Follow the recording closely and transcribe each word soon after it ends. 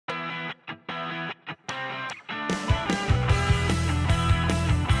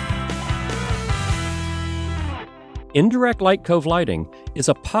Indirect light cove lighting is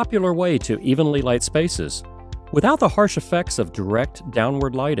a popular way to evenly light spaces without the harsh effects of direct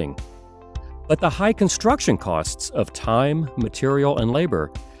downward lighting. But the high construction costs of time, material, and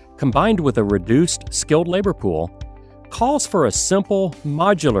labor, combined with a reduced skilled labor pool, calls for a simple,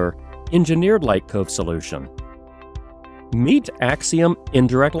 modular, engineered light cove solution. Meet AXIOM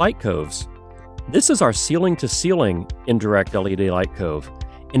Indirect Light Coves. This is our ceiling-to-ceiling indirect LED light cove,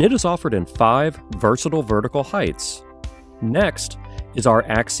 and it is offered in 5 versatile vertical heights. Next is our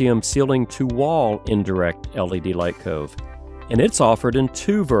AXIOM ceiling-to-wall indirect LED light cove, and it's offered in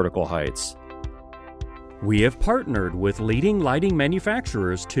 2 vertical heights. We have partnered with leading lighting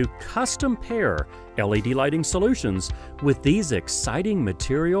manufacturers to custom pair LED lighting solutions with these exciting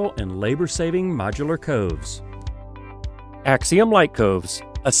material and labor-saving modular coves. AXIOM Light Coves,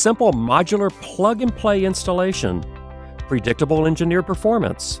 a simple modular plug-and-play installation, predictable engineered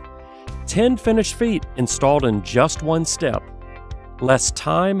performance, 10 finished feet installed in just 1 step, less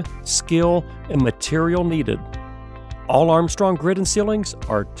time, skill, and material needed. All Armstrong grid and ceilings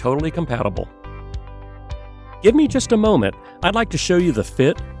are totally compatible. Give me just a moment. I'd like to show you the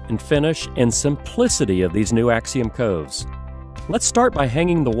fit and finish and simplicity of these new AXIOM coves. Let's start by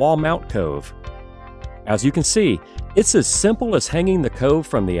hanging the wall mount cove. As you can see, it's as simple as hanging the cove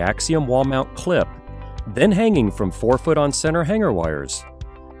from the AXIOM wall mount clip, then hanging from 4-foot on center hanger wires.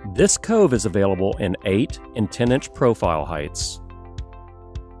 This cove is available in 8 and 10-inch profile heights.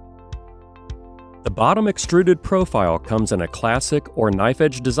 The bottom extruded profile comes in a classic or knife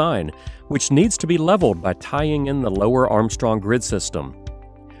edge design, which needs to be leveled by tying in the lower Armstrong grid system.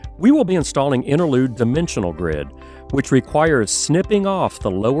 We will be installing INTERLUDE dimensional grid, which requires snipping off the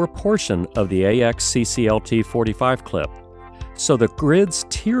lower portion of the AX CCLT45 clip, so the grid's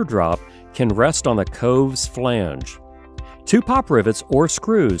teardrop can rest on the cove's flange. 2 pop rivets or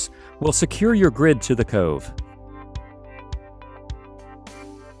screws will secure your grid to the cove.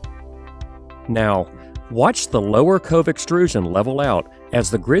 Now, watch the lower cove extrusion level out as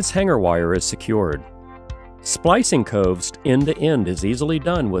the grid's hanger wire is secured. Splicing coves end to end is easily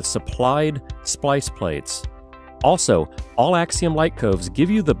done with supplied splice plates. Also, all AXIOM light coves give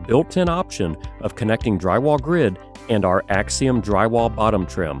you the built-in option of connecting drywall grid and our AXIOM drywall bottom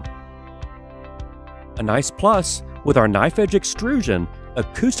trim. A nice plus, with our knife edge extrusion,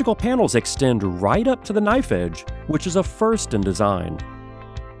 acoustical panels extend right up to the knife edge, which is a first in design.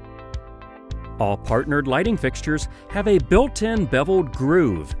 All partnered lighting fixtures have a built-in beveled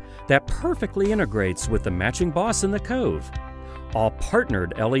groove that perfectly integrates with the matching boss in the cove. All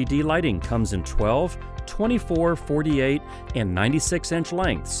partnered LED lighting comes in 12, 24, 48, and 96-inch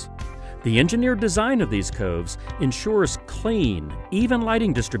lengths. The engineered design of these coves ensures clean, even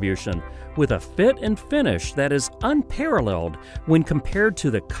lighting distribution with a fit and finish that is unparalleled when compared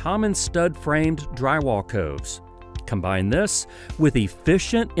to the common stud-framed drywall coves. Combine this with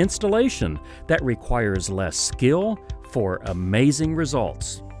efficient installation that requires less skill for amazing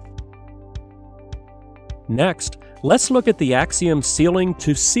results. Next, let's look at the AXIOM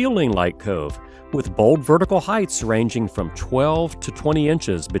ceiling-to-ceiling light cove with bold vertical heights ranging from 12 to 20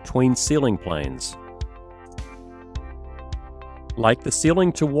 inches between ceiling planes. Like the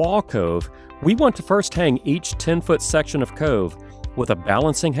ceiling-to-wall cove, we want to first hang each 10-foot section of cove with a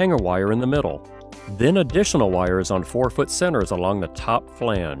balancing hanger wire in the middle, then additional wires on 4-foot centers along the top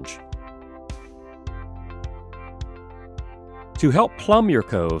flange. To help plumb your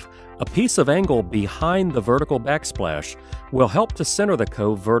cove, a piece of angle behind the vertical backsplash will help to center the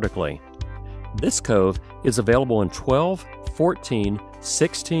cove vertically. This cove is available in 12, 14,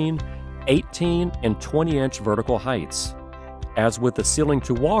 16, 18, and 20-inch vertical heights. As with the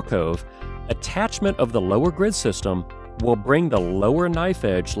ceiling-to-wall cove, attachment of the lower grid system will bring the lower knife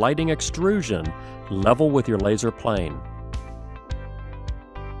edge lighting extrusion level with your laser plane.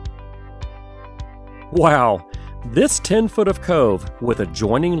 Wow! This 10-foot of cove with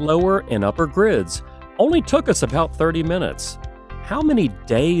adjoining lower and upper grids only took us about 30 minutes. How many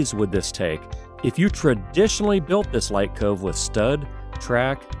days would this take if you traditionally built this light cove with stud,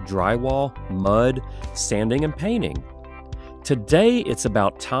 track, drywall, mud, sanding, and painting? Today, it's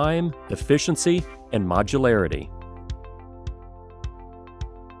about time, efficiency, and modularity.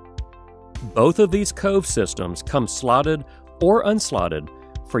 Both of these cove systems come slotted or unslotted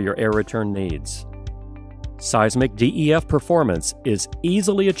for your air return needs. Seismic DEF performance is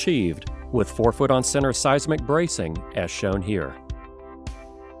easily achieved with 4-foot on center seismic bracing as shown here.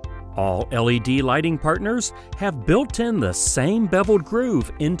 All LED lighting partners have built in the same beveled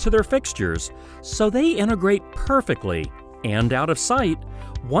groove into their fixtures, so they integrate perfectly and out of sight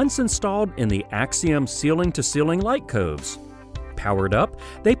once installed in the AXIOM ceiling-to-ceiling light coves. Powered up,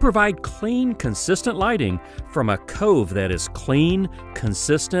 they provide clean, consistent lighting from a cove that is clean,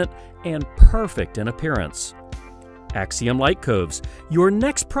 consistent, and perfect in appearance. AXIOM Light Coves, your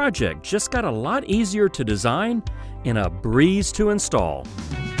next project just got a lot easier to design and a breeze to install.